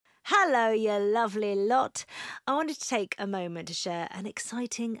Hello, you lovely lot. I wanted to take a moment to share an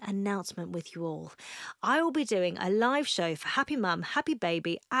exciting announcement with you all. I will be doing a live show for Happy Mum, Happy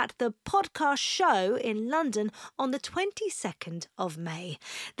Baby at the Podcast Show in London on the 22nd of May.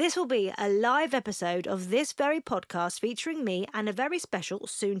 This will be a live episode of this very podcast featuring me and a very special,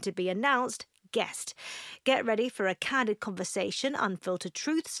 soon-to-be-announced guest. Get ready for a candid conversation, unfiltered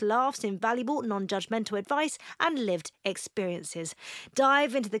truths, laughs, invaluable, non-judgmental advice and lived experiences.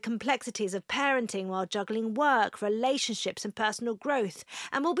 Dive into the complexities of parenting while juggling work, relationships and personal growth.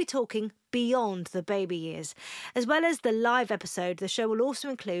 And we'll be talking beyond the baby years. As well as the live episode, the show will also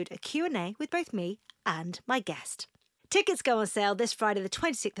include a Q&A with both me and my guest. Tickets go on sale this Friday the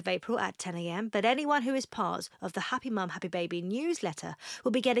 26th of April at 10 a.m, but anyone who is part of the Happy Mum, Happy Baby newsletter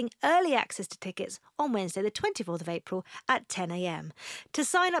will be getting early access to tickets on Wednesday the 24th of April at 10 a.m. To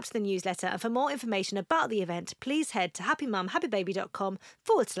sign up to the newsletter and for more information about the event, please head to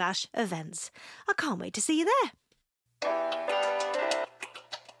happymumhappybaby.com/events. I can't wait to see you there.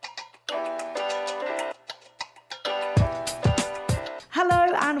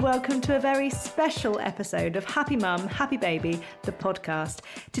 Hello and welcome to a very special episode of Happy Mum, Happy Baby, the podcast.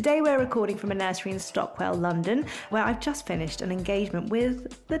 Today we're recording from a nursery in Stockwell, London, where I've just finished an engagement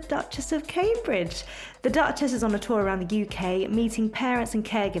with the Duchess of Cambridge. The Duchess is on a tour around the UK, meeting parents and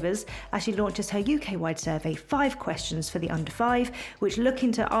caregivers as she launches her UK-wide survey, 5 questions for the under 5, which look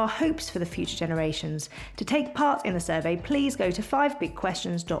into our hopes for the future generations. To take part in the survey, please go to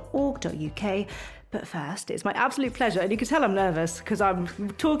 5bigquestions.org.uk. But first, it's my absolute pleasure, and you can tell I'm nervous because I'm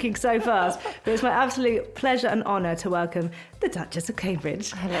talking so fast, but it's my absolute pleasure and honour to welcome the Duchess of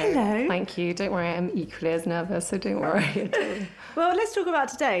Cambridge. Hello. Thank you. Don't worry, I'm equally as nervous, so don't worry at all. Well, let's talk about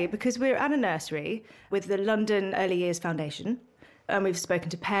today, because we're at a nursery with the London Early Years Foundation, and we've spoken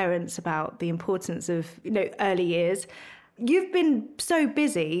to parents about the importance of, early years. You've been so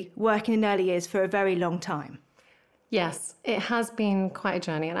busy working in early years for a very long time. Yes, it has been quite a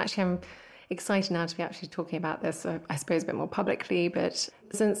journey, and actually I'm excited now to be actually talking about this, I suppose, a bit more publicly. But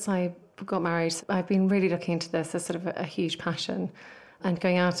since I got married, I've been really looking into this as sort of a huge passion, and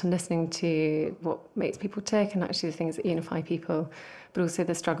going out and listening to what makes people tick and actually the things that unify people, but also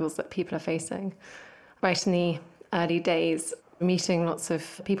the struggles that people are facing. Right in the early days, meeting lots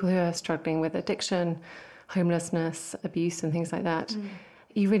of people who are struggling with addiction, homelessness, abuse and things like that,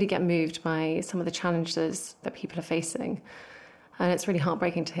 you really get moved by some of the challenges that people are facing. And it's really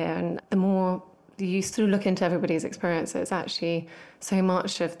heartbreaking to hear. And the more you sort of look into everybody's experiences, actually so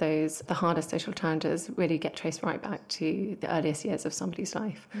much of the hardest social challenges really get traced right back to the earliest years of somebody's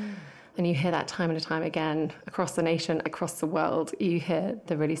life. And you hear that time and time again across the nation, across the world. You hear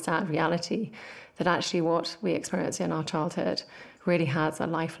the really sad reality that actually what we experience in our childhood really has a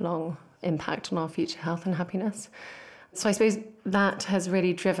lifelong impact on our future health and happiness. So I suppose that has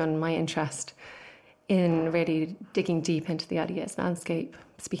really driven my interest in really digging deep into the early years landscape,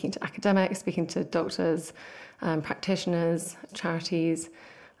 speaking to academics, speaking to doctors, practitioners, charities,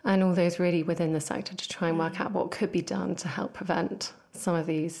 and all those really within the sector to try and work out what could be done to help prevent some of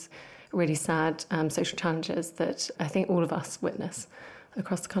these really sad social challenges that I think all of us witness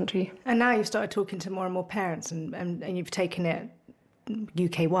across the country. And now you've started talking to more and more parents and you've taken it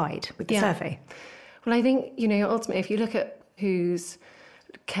UK-wide with the survey. Well, I think, ultimately, if you look at who's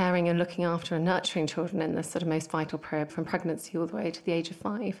caring and looking after and nurturing children in this sort of most vital period from pregnancy all the way to the age of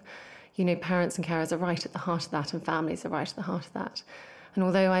 5, parents and carers are right at the heart of that, and families are right at the heart of that. And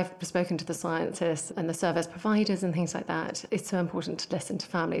although I've spoken to the scientists and the service providers and things like that, it's so important to listen to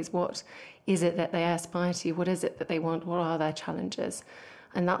families. What is it that they aspire to? What is it that they want? What are their challenges?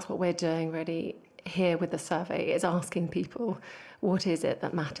 And that's what we're doing really here with the survey, is asking people, what is it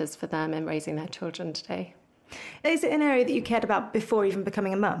that matters for them in raising their children today? Is it an area that you cared about before even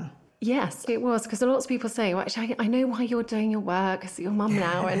becoming a mum? Yes, it was, because lots of people say, well, actually, I know why you're doing your work, because you're mum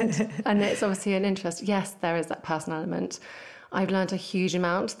now, and it's obviously an interest. Yes, there is that personal element. I've learned a huge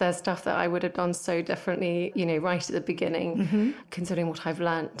amount. There's stuff that I would have done so differently, right at the beginning, considering what I've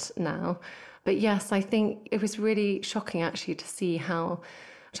learnt now. But yes, I think it was really shocking, actually, to see how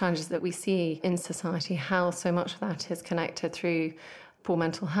challenges that we see in society, how so much of that is connected through poor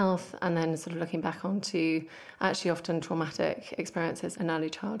mental health, and then sort of looking back onto actually often traumatic experiences in early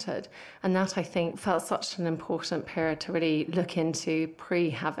childhood. And that, I think, felt such an important period to really look into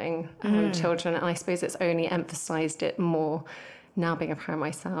pre-having children. And I suppose it's only emphasised it more now, being a parent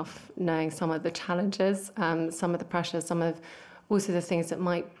myself, knowing some of the challenges, some of the pressures, some of also the things that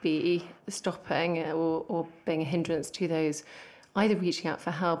might be stopping or being a hindrance to those either reaching out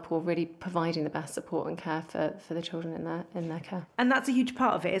for help or really providing the best support and care for the children in their care. And that's a huge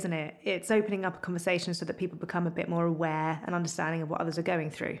part of it, isn't it? It's opening up a conversation so that people become a bit more aware and understanding of what others are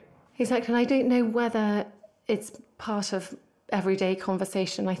going through. Exactly. And I don't know whether it's part of everyday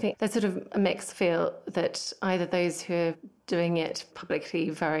conversation. I think there's sort of a mixed feel that either those who are doing it publicly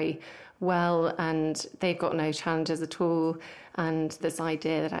very well and they've got no challenges at all, and this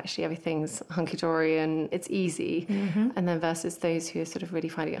idea that actually everything's hunky-dory and it's easy, and then versus those who are sort of really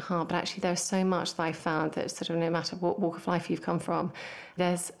finding it hard. But actually there's so much that I found that sort of no matter what walk of life you've come from,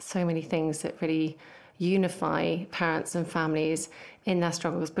 there's so many things that really unify parents and families in their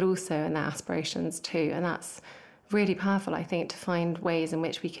struggles, but also in their aspirations too. And that's really powerful, I think, to find ways in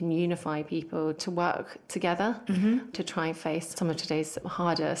which we can unify people to work together to try and face some of today's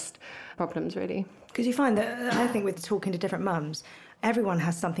hardest problems, really. Because you find that, I think, with talking to different mums, everyone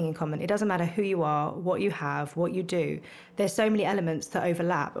has something in common. It doesn't matter who you are, what you have, what you do. There's so many elements that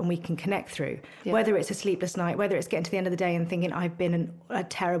overlap and we can connect through. Yeah. Whether it's a sleepless night, whether it's getting to the end of the day and thinking, I've been a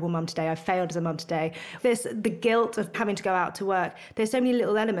terrible mum today, I've failed as a mum today. There's the guilt of having to go out to work. There's so many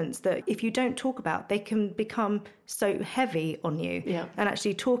little elements that if you don't talk about, they can become so heavy on you. Yeah. And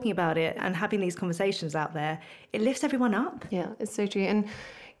actually talking about it and having these conversations out there, it lifts everyone up. Yeah, it's so true. And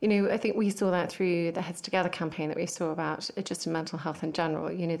you know, I think we saw that through the Heads Together campaign that we saw about just mental health in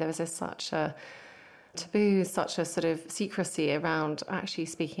general. You know, there was such a taboo, such a sort of secrecy around actually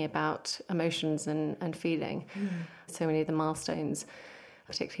speaking about emotions and feeling. So many of the milestones,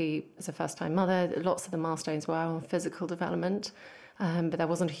 particularly as a first-time mother, lots of the milestones were on physical development, but there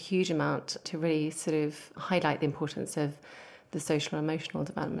wasn't a huge amount to really sort of highlight the importance of the social and emotional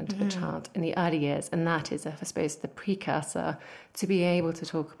development of a child in the early years. And that is, I suppose, the precursor to be able to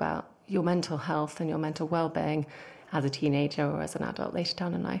talk about your mental health and your mental well-being as a teenager or as an adult later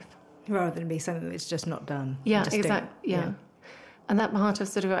down in life. Rather than be something that's just not done. Yeah, exactly. Yeah. And that part of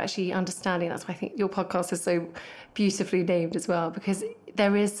sort of actually understanding, that's why I think your podcast is so beautifully named as well, because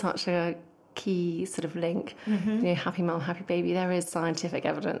there is such a key sort of link, you know, happy mum, happy baby. There is scientific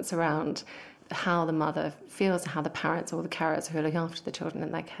evidence around how the mother feels, how the parents or the carers who are looking after the children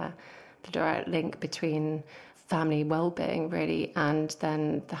in their care, the direct link between family well-being really and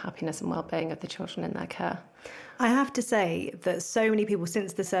then the happiness and well-being of the children in their care. I have to say that so many people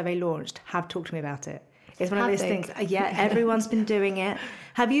since the survey launched have talked to me about it. It's one of those things, yeah, everyone's been doing it.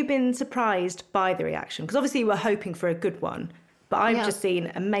 Have you been surprised by the reaction? Because obviously you were hoping for a good one. But I've just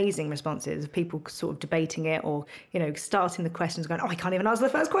seen amazing responses of people sort of debating it or, you know, starting the questions going, I can't even answer the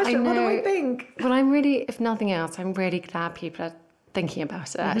first question. What do I think? Well, I'm really, if nothing else, I'm really glad people are thinking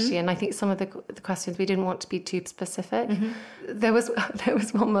about it, actually. And I think some of the questions, we didn't want to be too specific. There was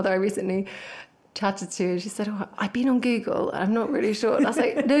one mother I recently chatted to and she said, I've been on Google, I'm not really sure. And I was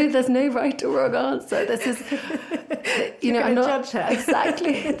like, no, there's no right or wrong answer. This is, you know, I'm not judge her.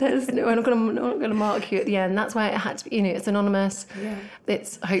 Exactly. There's no, I'm not going to mark you at the end. That's why it had to be, you know, it's anonymous. Yeah.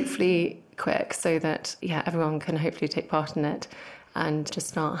 It's hopefully quick so that, everyone can hopefully take part in it and just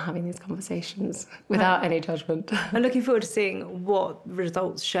start having these conversations without any judgment. I'm looking forward to seeing what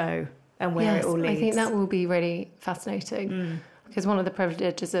results show and where it all leads. I think that will be really fascinating. Because one of the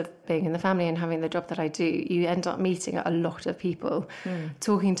privileges of being in the family and having the job that I do, you end up meeting a lot of people,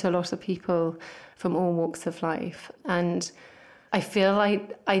 talking to a lot of people from all walks of life. And I feel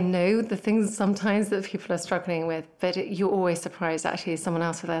like I know the things sometimes that people are struggling with, but you're always surprised actually someone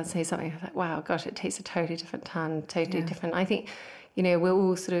else will then say something like, wow, gosh, it takes a totally different turn, totally different. I think, you know, we're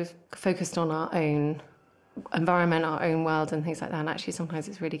all sort of focused on our own environment, our own world and things like that, and actually sometimes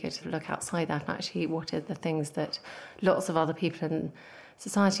it's really good to look outside that and actually what are the things that lots of other people in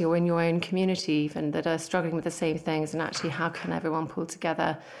society or in your own community even that are struggling with the same things, and actually how can everyone pull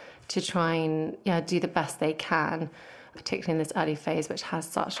together to try and do the best they can, particularly in this early phase which has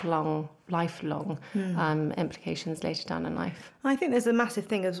such lifelong implications later down in life. I think there's a massive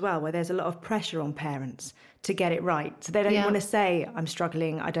thing as well where there's a lot of pressure on parents to get it right. So they don't want to say, I'm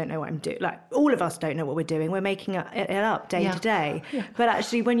struggling, I don't know what I'm doing. Like, all of us don't know what we're doing. We're making it up day to day. Yeah. But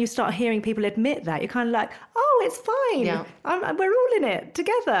actually, when you start hearing people admit that, you're kind of like, oh, it's fine. Yeah. We're all in it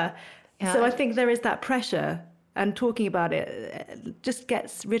together. Yeah. So I think there is that pressure, and talking about it just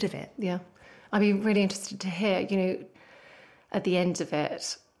gets rid of it. Yeah. I'd be really interested to hear, you know, at the end of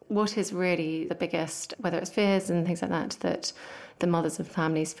it, what is really the biggest, whether it's fears and things like that the mothers and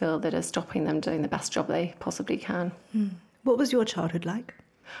families feel that are stopping them doing the best job they possibly can. What was your childhood like?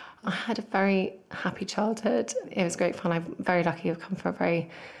 I had a very happy childhood. It was great fun. I'm very lucky. I've come from a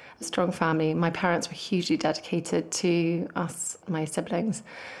very strong family. My parents were hugely dedicated to us, my siblings.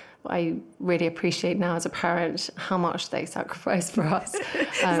 I really appreciate now as a parent how much they sacrifice for us.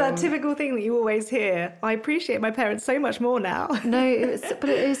 It's that typical thing that you always hear. I appreciate my parents so much more now. No, but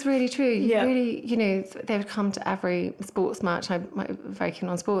it is really true. Yeah. Really, they would come to every sports match. I'm very keen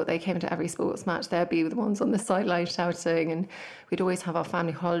on sport. They came to every sports match. They'd be the ones on the sideline shouting, and we'd always have our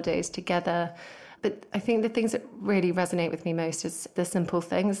family holidays together. But I think the things that really resonate with me most is the simple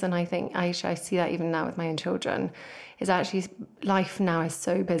things. And I think I see that even now with my own children, is actually life now is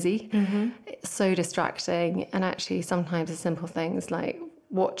so busy, it's so distracting. And actually sometimes the simple things like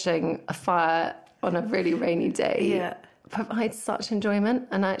watching a fire on a really rainy day provides such enjoyment.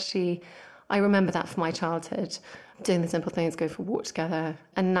 And actually I remember that from my childhood, doing the simple things, go for a walk together.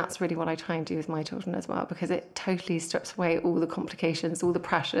 And that's really what I try and do with my children as well, because it totally strips away all the complications, all the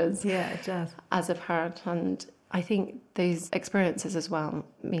pressures. Yeah, it does. As a parent. And I think those experiences as well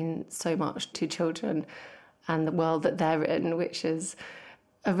mean so much to children and the world that they're in, which is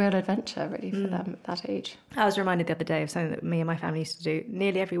a real adventure really for them at that age. I was reminded the other day of something that me and my family used to do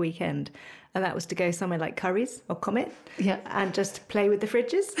nearly every weekend, and that was to go somewhere like Curry's or Comet and just play with the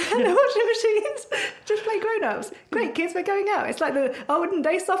fridges and the washing machines, just play grown-ups. Great, kids, we're going out. It's like the olden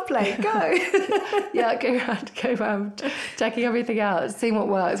day soft play, go. Go around checking everything out, seeing what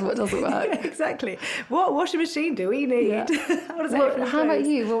works, what doesn't work. Yeah, exactly. What washing machine do we need? How about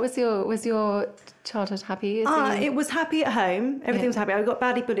you? What was your childhood happy? It was happy at home. Everything was happy. I got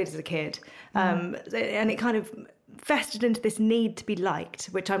badly bullied as a kid, and it kind of festered into this need to be liked,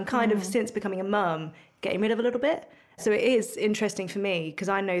 which I'm kind of, since becoming a mum, getting rid of a little bit. So it is interesting for me because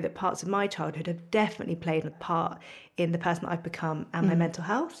I know that parts of my childhood have definitely played a part in the person that I've become and my mental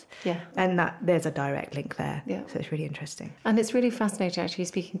health. Yeah. And that there's a direct link there. Yeah. So it's really interesting. And it's really fascinating actually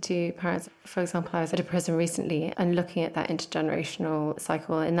speaking to parents. For example, I was at a prison recently and looking at that intergenerational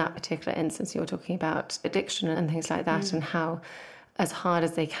cycle. In that particular instance, you're talking about addiction and things like that, and how as hard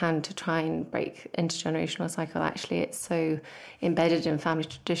as they can to try and break intergenerational cycle, actually it's so embedded in family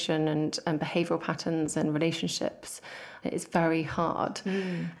tradition and behavioural patterns and relationships. It's very hard.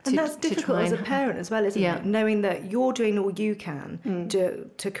 And that's difficult as a parent as well, isn't it? Knowing that you're doing all you can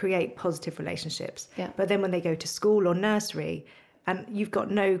to create positive relationships. Yeah. But then when they go to school or nursery, and you've got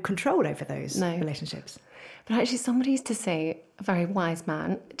no control over those relationships. But actually somebody used to say, a very wise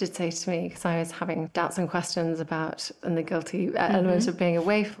man did say to me, because I was having doubts and questions about and the guilty element of being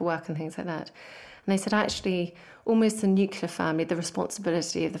away for work and things like that. And they said, actually, almost the nuclear family, the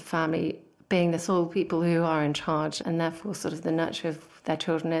responsibility of the family being the sole people who are in charge, and therefore sort of the nurture of their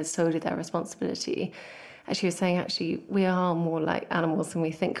children is solely their responsibility. As she was saying, actually, we are more like animals than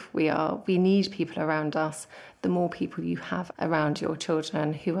we think we are. We need people around us. The more people you have around your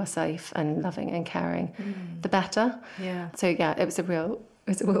children who are safe and loving and caring, the better. Yeah. So, yeah, it was a real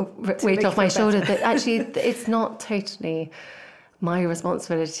weight off my shoulder that actually it's not totally my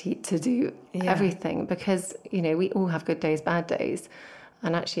responsibility to do everything, because, we all have good days, bad days.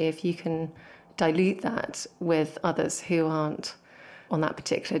 And actually, if you can dilute that with others who aren't on that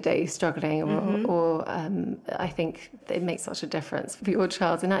particular day struggling or I think it makes such a difference for your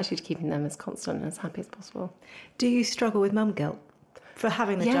child, and actually keeping them as constant and as happy as possible. Do you struggle with mum guilt for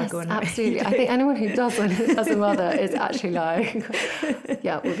having the juggle? Yes, absolutely. I think anyone who doesn't as a mother is actually lying.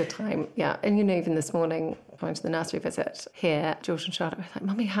 All the time. Yeah. And even this morning, going to the nursery visit here, George and Charlotte were like,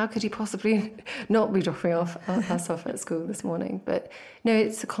 Mummy, how could you possibly not be dropping us off at school this morning? But no,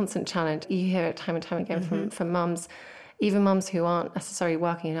 it's a constant challenge. You hear it time and time again from mums, even mums who aren't necessarily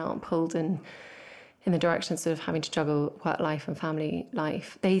working and aren't pulled in the direction sort of having to juggle work life and family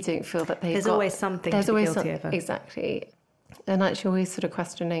life. They don't feel that there's always something to be guilty over. Exactly. And actually always sort of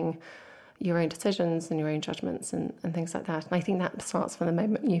questioning your own decisions and your own judgments and things like that. And I think that starts from the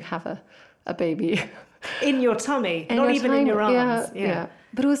moment you have a baby. In your tummy, not even in your arms. Yeah.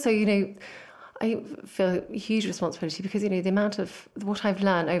 But also, I feel a huge responsibility because, the amount of what I've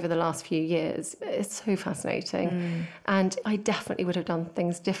learned over the last few years is so fascinating. And I definitely would have done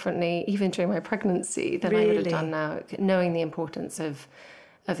things differently, even during my pregnancy, than I would have done now, knowing the importance of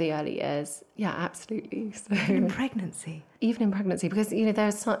the early years. Yeah, absolutely. So, even in pregnancy? Even in pregnancy, because,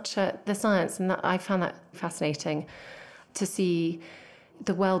 there's such the science, and that I found that fascinating to see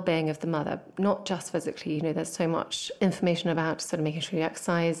the well-being of the mother, not just physically. There's so much information about sort of making sure you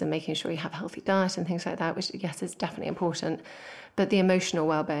exercise and making sure you have a healthy diet and things like that, which, yes, is definitely important. But the emotional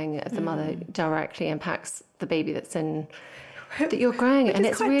well-being of the mother directly impacts the baby that you're growing. And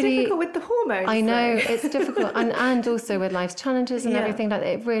it's quite really difficult with the hormones. I know, it's difficult. And also with life's challenges and everything like that,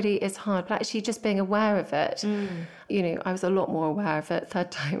 it really is hard. But actually just being aware of it, I was a lot more aware of it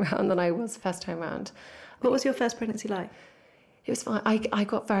third time round than I was first time round. What was your first pregnancy like? It was fine. I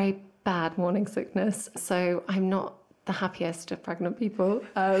got very bad morning sickness, so I'm not the happiest of pregnant people.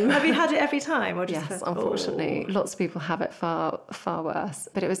 Have you had it every time? Or just yes, unfortunately. Lots of people have it far, far worse.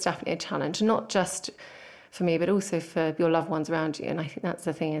 But it was definitely a challenge, not just for me, but also for your loved ones around you. And I think that's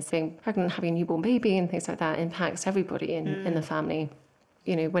the thing, is being pregnant, having a newborn baby and things like that impacts everybody in the family.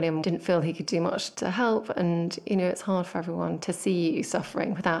 You know, William didn't feel he could do much to help, and, you know, it's hard for everyone to see you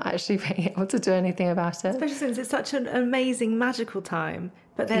suffering without actually being able to do anything about it. Especially since it's such an amazing, magical time,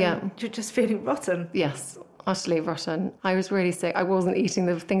 but then you're just feeling rotten. Yes, utterly rotten. I was really sick. I wasn't eating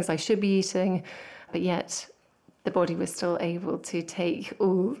the things I should be eating, but yet the body was still able to take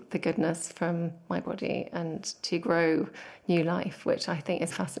all the goodness from my body and to grow new life, which I think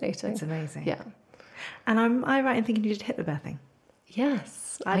is fascinating. It's amazing. Yeah. And am I right in thinking you did hypnobirthing?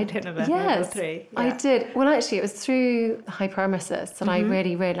 Yes. I did hypnobirthing. Yes, 3. I did. Well, actually, it was through hyperemesis that I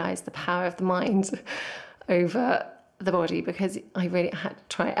really realised the power of the mind over the body, because I really had to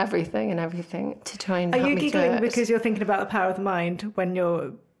try everything to try and help me through it. Are you giggling because you're thinking about the power of the mind when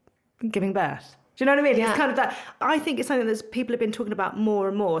you're giving birth? Do you know what I mean? Yeah. It's kind of that. I think it's something that people have been talking about more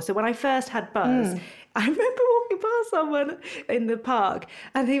and more. So when I first had Buzz, I remember walking past someone in the park,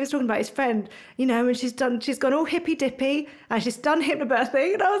 and he was talking about his friend, you know, and she's gone all hippy dippy and she's done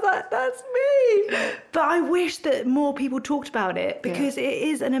hypnobirthing, and I was like, that's me. But I wish that more people talked about it, because it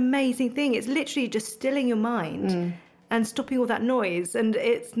is an amazing thing. It's literally just stilling your mind. And stopping all that noise, and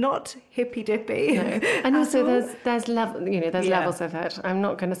it's not hippy dippy. No. And also, there's levels of it. I'm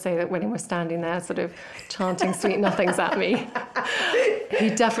not going to say that William was standing there, sort of chanting sweet nothings at me. He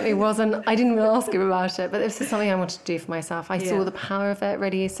definitely wasn't. I didn't really ask him about it, but this is something I wanted to do for myself. I saw the power of it,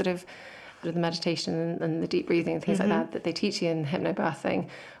 really, sort of the meditation and the deep breathing and things like that they teach you in hypnobirthing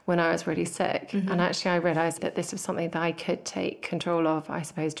when I was really sick. And actually, I realised that this was something that I could take control of, I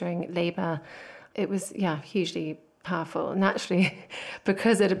suppose, during labour. It was, hugely powerful. And actually,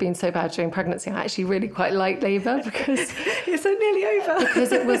 because it had been so bad during pregnancy, I actually really quite liked labour, because it's so nearly over.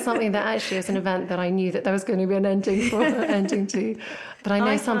 Because it was something that actually was an event that I knew that there was going to be an ending to. But I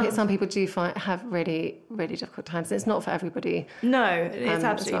know some people do have really, really difficult times. And it's not for everybody. No, it's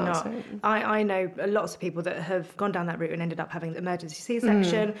absolutely not. So. I know lots of people that have gone down that route and ended up having emergency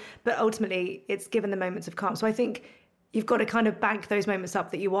C-section, but ultimately it's given the moments of calm. So I think you've got to kind of bank those moments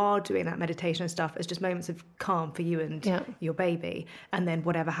up that you are doing that meditation and stuff as just moments of calm for you and your baby. And then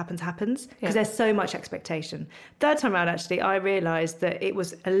whatever happens, because there's so much expectation. Third time around, actually, I realised that it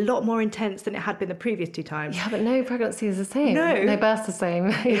was a lot more intense than it had been the previous 2 times. Yeah, but no pregnancy is the same. No birth's the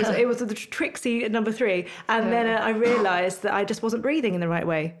same. It was the Trixie number 3. And then I realised that I just wasn't breathing in the right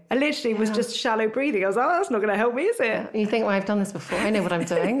way. I literally was just shallow breathing. I was like, oh, that's not going to help me, is it? Yeah. You think, well, I've done this before. I know what I'm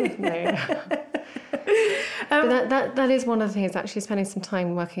doing. No. But that is one of the things, actually spending some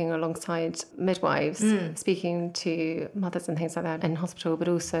time working alongside midwives, speaking to mothers and things like that in hospital, but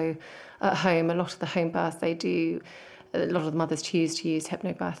also at home. A lot of the home births they do, a lot of the mothers choose to use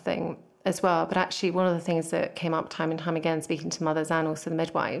hypnobirthing as well. But actually one of the things that came up time and time again, speaking to mothers and also the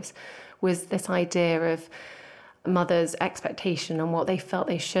midwives, was this idea of mothers' expectation on what they felt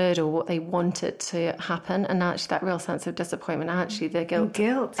they should or what they wanted to happen, and actually that real sense of disappointment, actually the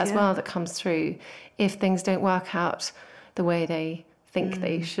guilt as well that comes through if things don't work out the way they think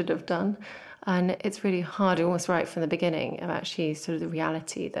they should have done. And it's really hard, almost right from the beginning, of actually sort of the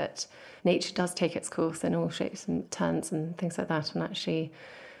reality that nature does take its course in all shapes and turns and things like that, and actually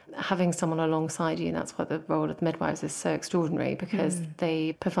having someone alongside you, and that's what the role of midwives is so extraordinary, because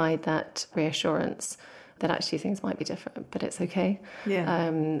they provide that reassurance that actually things might be different, but it's okay.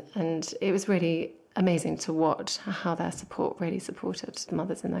 And it was really amazing to watch how their support really supported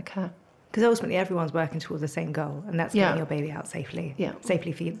mothers in their care. Because ultimately everyone's working towards the same goal, and that's getting your baby out safely.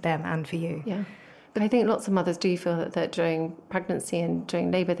 Safely for them and for you. But I think lots of mothers do feel that during pregnancy and during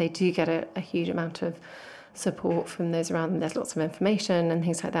labour, they do get a huge amount of support from those around them. There's lots of information and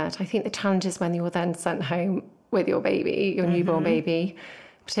things like that. I think the challenge is when you're then sent home with your baby, your newborn baby,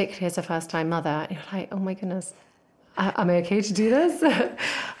 particularly as a first-time mother, you're like, oh my goodness, am I okay to do this?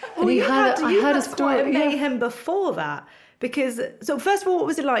 Well, you had a story quite a mayhem before that. Because, so first of all, what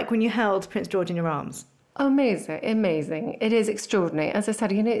was it like when you held Prince George in your arms? Amazing. It is extraordinary. As I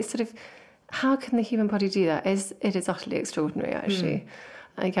said, it's sort of, how can the human body do that? It is utterly extraordinary, actually.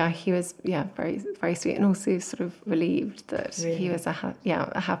 He was, very, very sweet, and also sort of relieved that he was a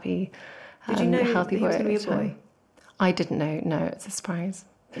happy, Did you know healthy boy. He was going to be a boy? I didn't know. No, it's a surprise.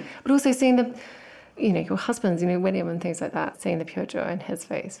 But also seeing the, your husband's, William and things like that, seeing the pure joy in his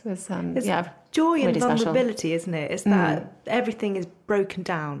face was, joy and really vulnerability, special. Isn't it? It's that everything is broken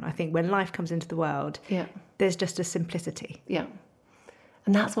down. I think when life comes into the world, there's just a simplicity. Yeah.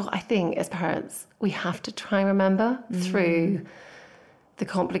 And that's what I think as parents we have to try and remember through the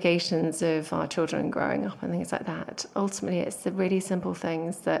complications of our children growing up and things like that. Ultimately, it's the really simple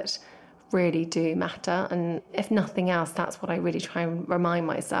things that really do matter. And if nothing else, that's what I really try and remind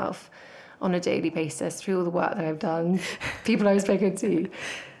myself on a daily basis through all the work that I've done, people I've spoken to.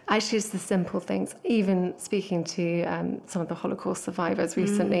 Actually, it's the simple things. Even speaking to some of the Holocaust survivors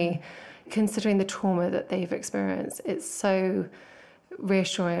recently, considering the trauma that they've experienced, it's so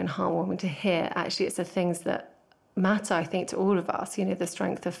reassuring and heartwarming to hear. Actually, it's the things that matter, I think, to all of us, you know, the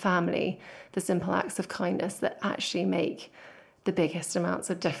strength of family, the simple acts of kindness that actually make the biggest amounts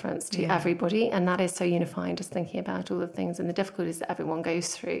of difference to everybody. And that is so unifying, just thinking about all the things and the difficulties that everyone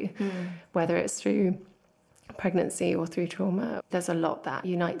goes through, whether it's through pregnancy or through trauma. There's a lot that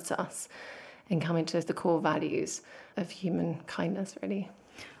unites us in coming to the core values of human kindness, really.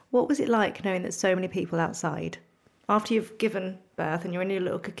 What was it like knowing that so many people outside, after you've given birth and you're in your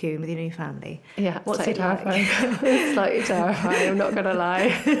little cocoon with your new family? Yeah, what's it terrifying. like? It's slightly terrifying, I'm not going to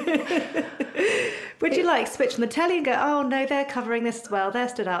lie. Would you like switch on the telly and go, oh no, they're covering this as well, they're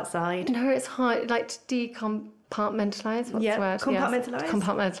stood outside? No, it's hard, like to decompartmentalize, what's the word? Compartmentalise? Yes.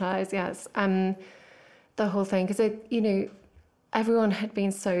 Compartmentalise, yes. The whole thing, because, you know, everyone had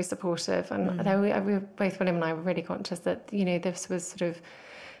been so supportive, and we were, both William and I were really conscious that, you know, this was sort of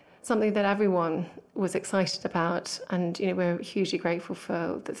something that everyone was excited about, and, you know, we're hugely grateful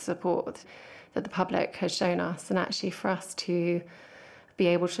for the support that the public has shown us, and actually for us to be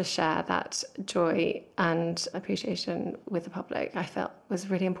able to share that joy and appreciation with the public, I felt was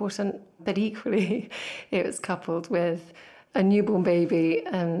really important. But equally, it was coupled with a newborn baby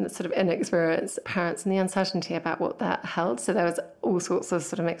and sort of inexperienced parents and the uncertainty about what that held. So there was all sorts of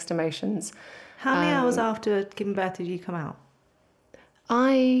sort of mixed emotions. How many hours after giving birth did you come out?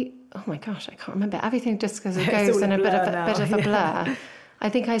 Oh my gosh, I can't remember. Everything just goes in a bit of a blur. I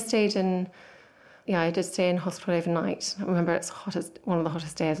think I stayed in, I did stay in hospital overnight. I remember it's one of the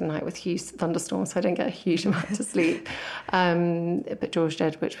hottest days of the night with huge thunderstorms, so I didn't get a huge amount of sleep. But George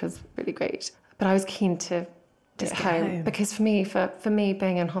did, which was really great. But I was keen to get home because for me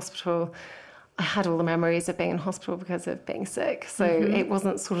being in hospital, I had all the memories of being in hospital because of being sick. So it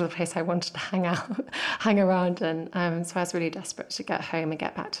wasn't sort of the place I wanted to hang around in. So I was really desperate to get home and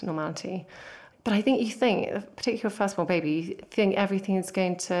get back to normality. But I think particularly your firstborn baby, you think everything's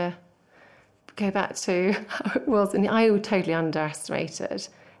going to go back to how it was. And I totally underestimated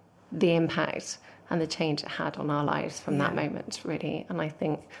the impact and the change it had on our lives from that moment, really. And I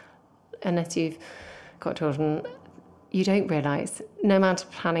think unless you've got children, you don't realise no amount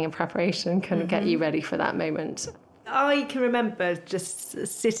of planning and preparation can get you ready for that moment. I can remember just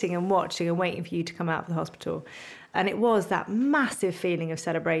sitting and watching and waiting for you to come out of the hospital. And it was that massive feeling of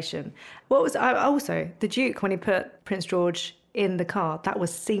celebration. Also, the Duke, when he put Prince George in the car, that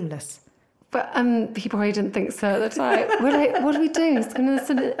was seamless. But people probably didn't think so at the time. We're like, what are we doing? It's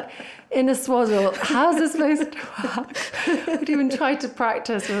in a swaddle. How's this supposed to work? We'd even tried to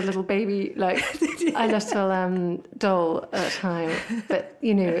practice with a little baby, like a little doll at a time. But,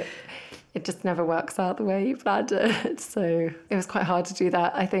 you know, it just never works out the way you planned it. So it was quite hard to do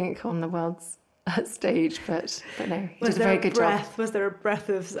that, I think, on the world's stage. But no, he did a very good job. Was there a breath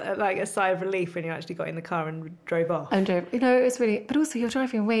of, like, a sigh of relief when you actually got in the car and drove off? And drove, it was really, but also you're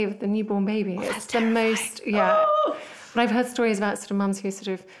driving away with the newborn baby. It's the most, But I've heard stories about sort of mums who sort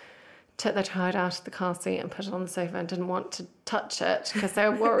of took their child out of the car seat and put it on the sofa and didn't want to touch it because they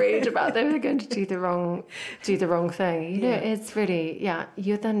were worried about they were going to do the wrong thing. You know, it's really,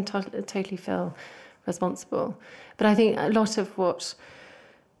 you then totally feel responsible. But I think a lot of what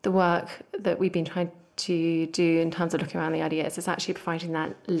the work that we've been trying to do in terms of looking around the IDS is actually providing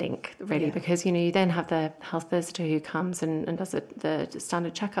that link, really, because, you know, you then have the health visitor who comes and does the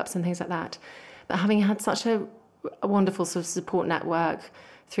standard checkups and things like that. But having had such a wonderful sort of support network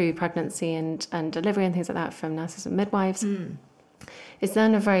through pregnancy and delivery and things like that from nurses and midwives, it's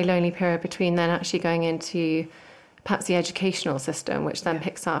then a very lonely period between then actually going into perhaps the educational system, which then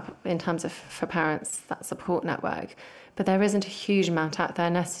picks up in terms of, for parents, that support network. But there isn't a huge amount out there.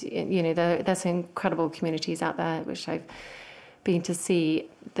 Unless, you know, there's some incredible communities out there, which I've been to see,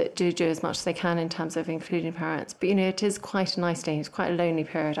 that do as much as they can in terms of including parents. But, you know, it is quite a nice day. It's quite a lonely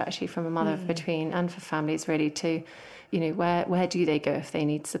period, actually, from a mother between, and for families, really, to, you know, where do they go if they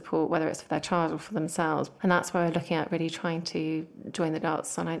need support, whether it's for their child or for themselves. And that's where we're looking at really trying to join the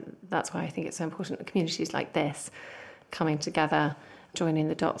dots. And that's why I think it's so important that communities like this coming together, joining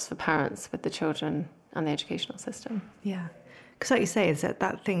the dots for parents with the children and the educational system. Yeah. Because like you say, is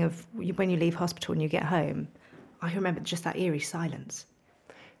that thing of when you leave hospital and you get home, I remember just that eerie silence.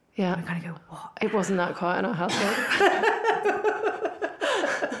 Yeah. And I kind of go, what? It wasn't that quiet in our household.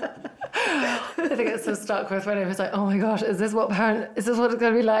 I think sort of stuck with when it was like, oh my gosh, is this what it's going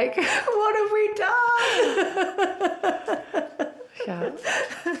to be like? What have we done? Yeah.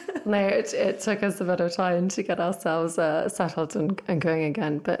 No, it took us a bit of time to get ourselves settled and going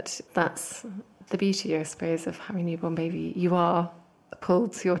again. But that's the beauty, I suppose, of having a newborn baby. You are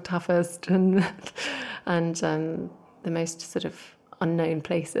pulled to your toughest and the most sort of unknown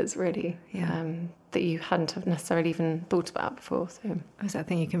places, really, that you hadn't have necessarily even thought about before. So is that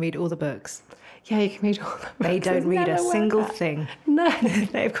thing you can read all the books? Yeah, you can read all the books. They don't read a single thing. No.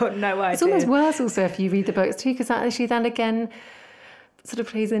 They've got no idea. It's almost worse also if you read the books too, because that actually then again sort of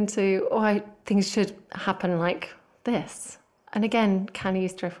plays into, things should happen like this. And again, can you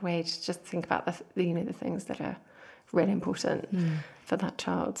strip away to just think about the things that are really important for that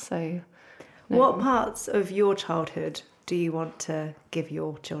child. So what parts of your childhood do you want to give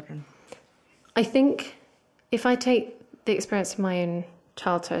your children? I think if I take the experience of my own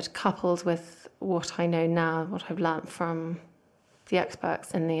childhood coupled with what I know now, what I've learnt from the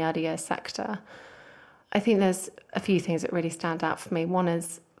experts in the early years sector, I think there's a few things that really stand out for me. One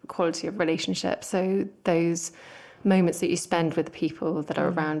is quality of relationships. So those moments that you spend with the people that are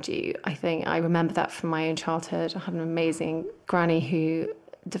around you. I think I remember that from my own childhood. I had an amazing granny who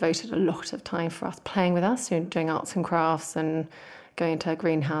devoted a lot of time for us, playing with us, doing arts and crafts and going into a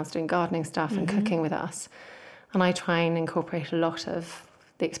greenhouse, doing gardening stuff and cooking with us. And I try and incorporate a lot of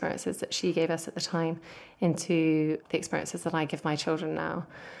the experiences that she gave us at the time into the experiences that I give my children now.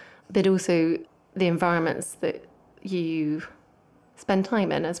 But also the environments that you spend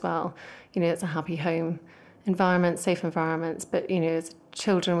time in as well. It's a happy home environment, safe environments, but as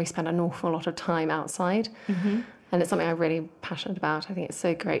children we spend an awful lot of time outside, and it's something I'm really passionate about. I think it's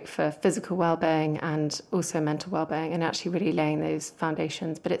so great for physical well-being and also mental well-being, and actually really laying those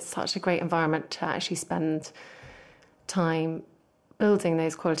foundations. But it's such a great environment to actually spend time building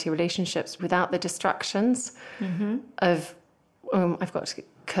those quality relationships without the distractions of I've got to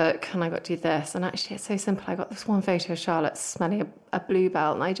cook and I've got to do this, and actually it's so simple. I got this one photo of Charlotte smelling a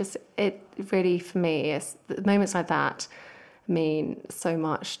bluebell, and it really, for me, is the moments like that mean so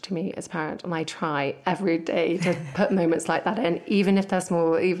much to me as a parent, and I try every day to put moments like that in, even if they're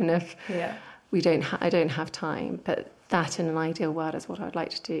small, even if I don't have time. But that in an ideal world is what I'd like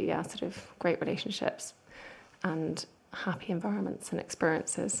to do. Sort of great relationships and happy environments and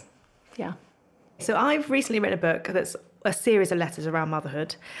experiences. So I've recently read a book that's a series of letters around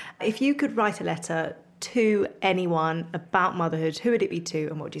motherhood. If you could write a letter to anyone about motherhood, who would it be to,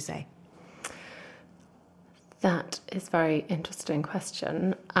 and what would you say? That is a very interesting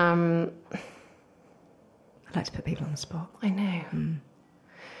question. I'd like to put people on the spot. I know. Can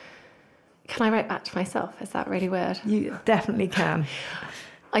I write back to myself? Is that really weird? You definitely can.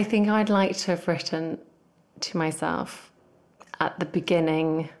 I think I'd like to have written to myself at the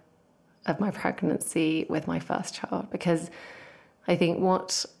beginning of my pregnancy with my first child, because I think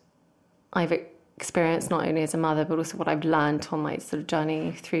what I've experienced not only as a mother but also what I've learned on my sort of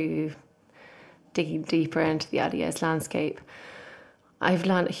journey through digging deeper into the early years landscape, I've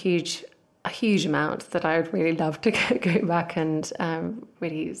learned a huge amount that I would really love to go back and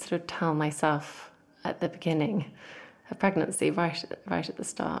really sort of tell myself at the beginning of pregnancy, right at the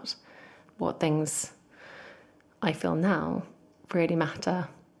start, what things I feel now really matter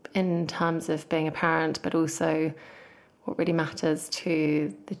in terms of being a parent, but also what really matters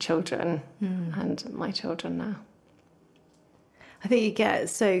to the children and my children now. I think you get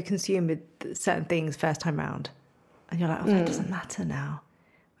so consumed with certain things first time round, and you're like, that doesn't matter now.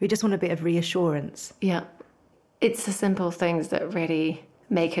 We just want a bit of reassurance. Yeah. It's the simple things that really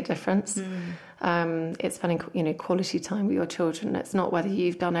make a difference. It's spending, quality time with your children. It's not whether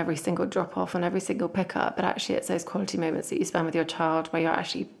you've done every single drop off and every single pickup, but actually it's those quality moments that you spend with your child where you're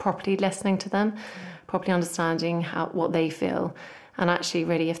actually properly listening to them, properly understanding what they feel. And actually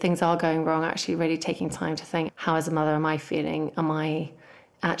really, if things are going wrong, actually really taking time to think, how as a mother am I feeling? Am I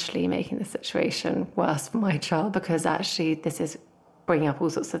actually making the situation worse for my child? Because actually this is bringing up all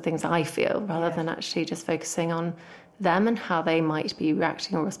sorts of things I feel, rather than actually just focusing on them and how they might be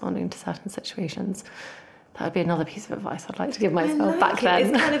reacting or responding to certain situations. That would be another piece of advice I'd like to give myself back then.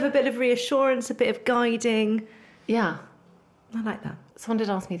 It's kind of a bit of reassurance, a bit of guiding. Yeah. I like that. Someone did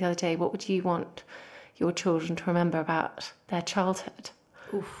ask me the other day, what would you want your children to remember about their childhood?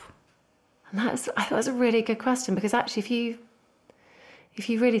 Oof. And I thought that was a really good question, because actually if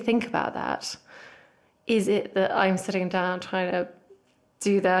you really think about that, is it that I'm sitting down trying to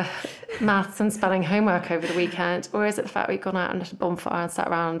do the maths and spelling homework over the weekend, or is it the fact we've gone out and lit a bonfire and sat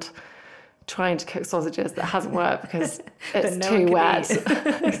around trying to cook sausages that hasn't worked because it's too wet?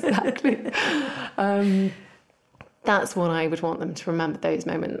 Exactly. that's what I would want them to remember, those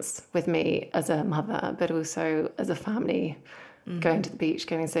moments with me as a mother, but also as a family, going to the beach,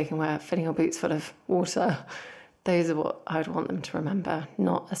 getting soaking wet, filling your boots full of water. Those are what I would want them to remember,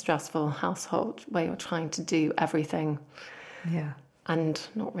 not a stressful household where you're trying to do everything. Yeah. And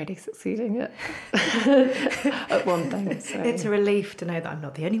not really succeeding at at one thing. So. It's a relief to know that I'm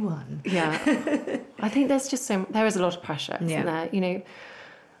not the only one. Yeah. I think there is a lot of pressure, isn't there? You know,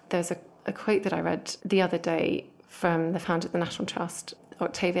 there's a quote that I read the other day from the founder of the National Trust,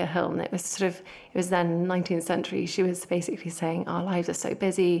 Octavia Hill, and it was then 19th century. She was basically saying our lives are so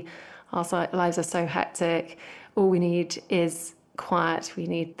busy, our lives are so hectic, all we need is quiet, we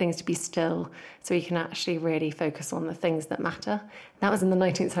need things to be still so we can actually really focus on the things that matter. That was in the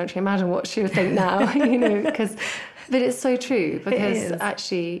 19th century. Imagine what she would think now, you know, but it's so true, because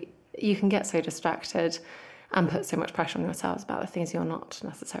actually you can get so distracted and put so much pressure on yourselves about the things you're not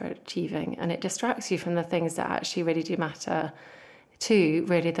necessarily achieving, and it distracts you from the things that actually really do matter to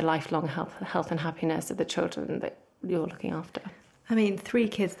really the lifelong health and happiness of the children that you're looking after. I mean, 3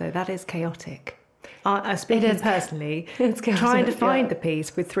 kids though, that is chaotic. Speaking personally, it's trying to find the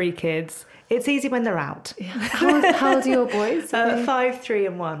peace with 3 kids, it's easy when they're out. Yeah. How old are your boys? 5, 3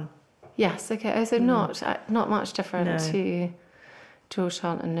 and 1. Yes, okay. Oh, so not much different to George,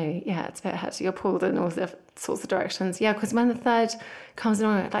 Charlotte and Lou. Yeah, it's a bit hectic. You're pulled in all sorts of directions. Yeah, because when the third comes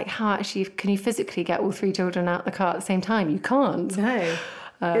along, like how actually can you physically get all 3 children out the car at the same time? You can't. No.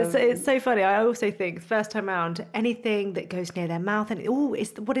 It's so funny. I also think first time round, anything that goes near their mouth and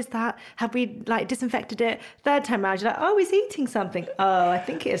what is that? Have we like disinfected it? Third time round, you're like, oh, he's eating something. Oh, I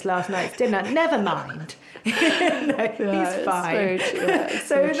think it is last night's dinner. Never mind. He's fine.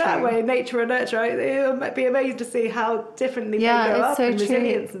 So in that way, nature and nurture, it might be amazing to see how differently they go up in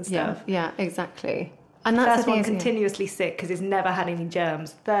resilience and stuff. Yeah, exactly. And that's first one continuously sick because he's never had any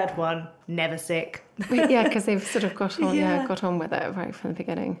germs. Third one, never sick. Yeah, because they've sort of got on with it right from the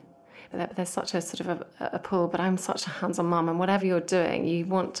beginning. There's such a sort of a pull, but I'm such a hands-on mum, and whatever you're doing, you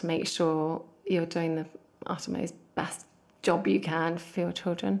want to make sure you're doing the uttermost best job you can for your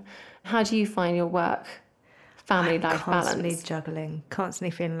children. How do you find your work, family life balance? Constantly juggling, constantly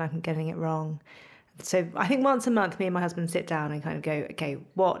feeling like I'm getting it wrong. So I think once a month, me and my husband sit down and kind of go, okay,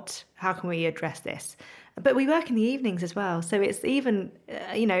 how can we address this? But we work in the evenings as well. So it's even,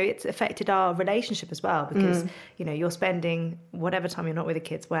 it's affected our relationship as well because, you're spending whatever time you're not with the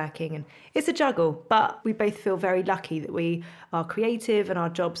kids working, and it's a juggle. But we both feel very lucky that we are creative and our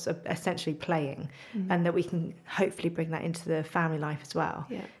jobs are essentially playing and that we can hopefully bring that into the family life as well.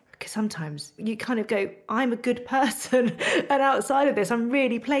 Yeah. Because sometimes you kind of go, I'm a good person, and outside of this, I'm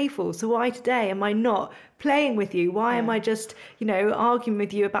really playful. So why today am I not playing with you? Why am I just, arguing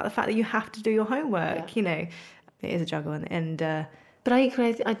with you about the fact that you have to do your homework? Yeah. It is a juggle, But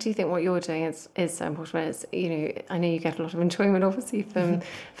I do think what you're doing is so important. It's, I know you get a lot of enjoyment, obviously, from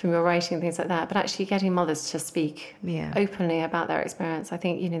your writing and things like that. But actually, getting mothers to speak openly about their experience, I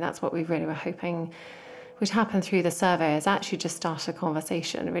think that's what we really were hoping would happen through the survey, is actually just start a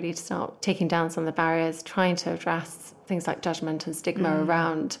conversation, really to start taking down some of the barriers, trying to address things like judgment and stigma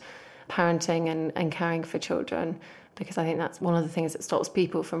around parenting and caring for children, because I think that's one of the things that stops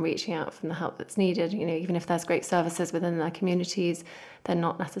people from reaching out for the help that's needed. Even if there's great services within their communities, they're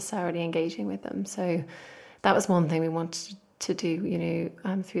not necessarily engaging with them. So that was one thing we wanted to do,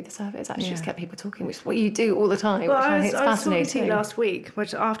 through the survey, is actually just get people talking, which is what you do all the time. Well, which I think is fascinating. I was talking to you last week,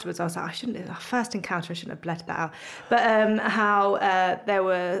 which afterwards I was like, our first encounter, I shouldn't have blurted that out. But how there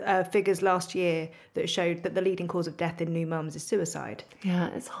were figures last year that showed that the leading cause of death in new mums is suicide. Yeah,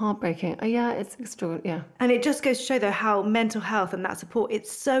 it's heartbreaking. Oh, yeah, it's extraordinary. Yeah. And it just goes to show, though, how mental health and that support,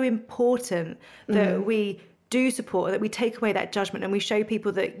 it's so important that we do support, that we take away that judgment and we show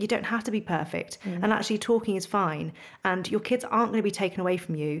people that you don't have to be perfect and actually talking is fine, and your kids aren't going to be taken away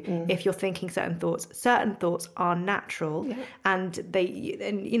from you if you're thinking certain thoughts. Certain thoughts are natural and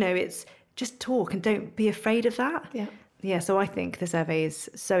it's just talk and don't be afraid of that. Yeah, so I think the survey is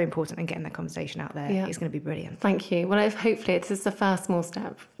so important, and getting that conversation out there is going to be brilliant. Thank you. Well, hopefully this is the first small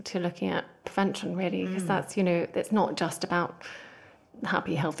step to looking at prevention, really, because that's, it's not just about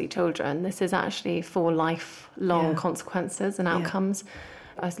happy, healthy children. This is actually for lifelong consequences and outcomes.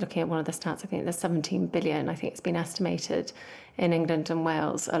 I was looking at one of the stats. I think there's 17 billion, I think it's been estimated, in England and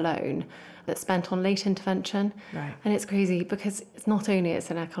Wales alone that's spent on late intervention. Right. And it's crazy because it's not only it's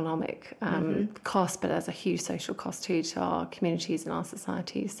an economic cost, but there's a huge social cost too to our communities and our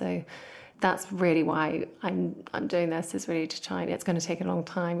society. So that's really why I'm doing this, is really to try, and it's going to take a long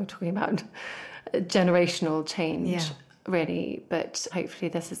time. We're talking about generational change. Really, but hopefully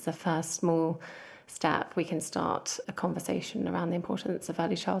this is the first small step. We can start a conversation around the importance of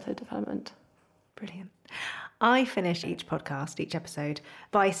early childhood development. Brilliant. I finish each episode,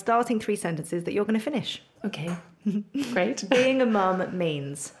 by starting 3 sentences that you're going to finish. Okay, great. Being a mum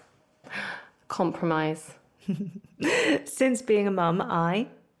means? Compromise. Since being a mum, I...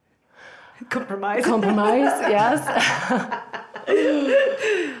 Compromise, yes.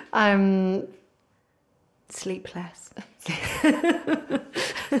 Sleepless.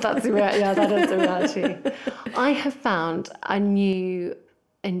 That is the reality. I have found a new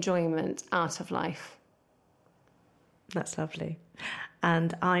enjoyment out of life. That's lovely.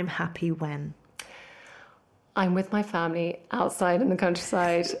 And I'm happy when? I'm with my family outside in the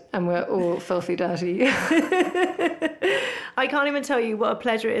countryside and we're all filthy dirty. I can't even tell you what a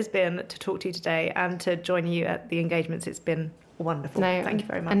pleasure it has been to talk to you today and to join you at the engagements. It's been wonderful. No, thank you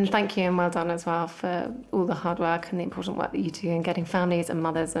very much. And thank you and well done as well for all the hard work and the important work that you do in getting families and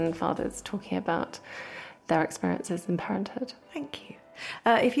mothers and fathers talking about their experiences in parenthood. Thank you.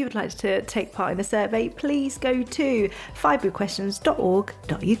 If you would like to take part in the survey, please go to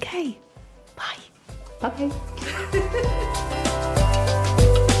fivegoodquestions.org.uk. Bye. Bye.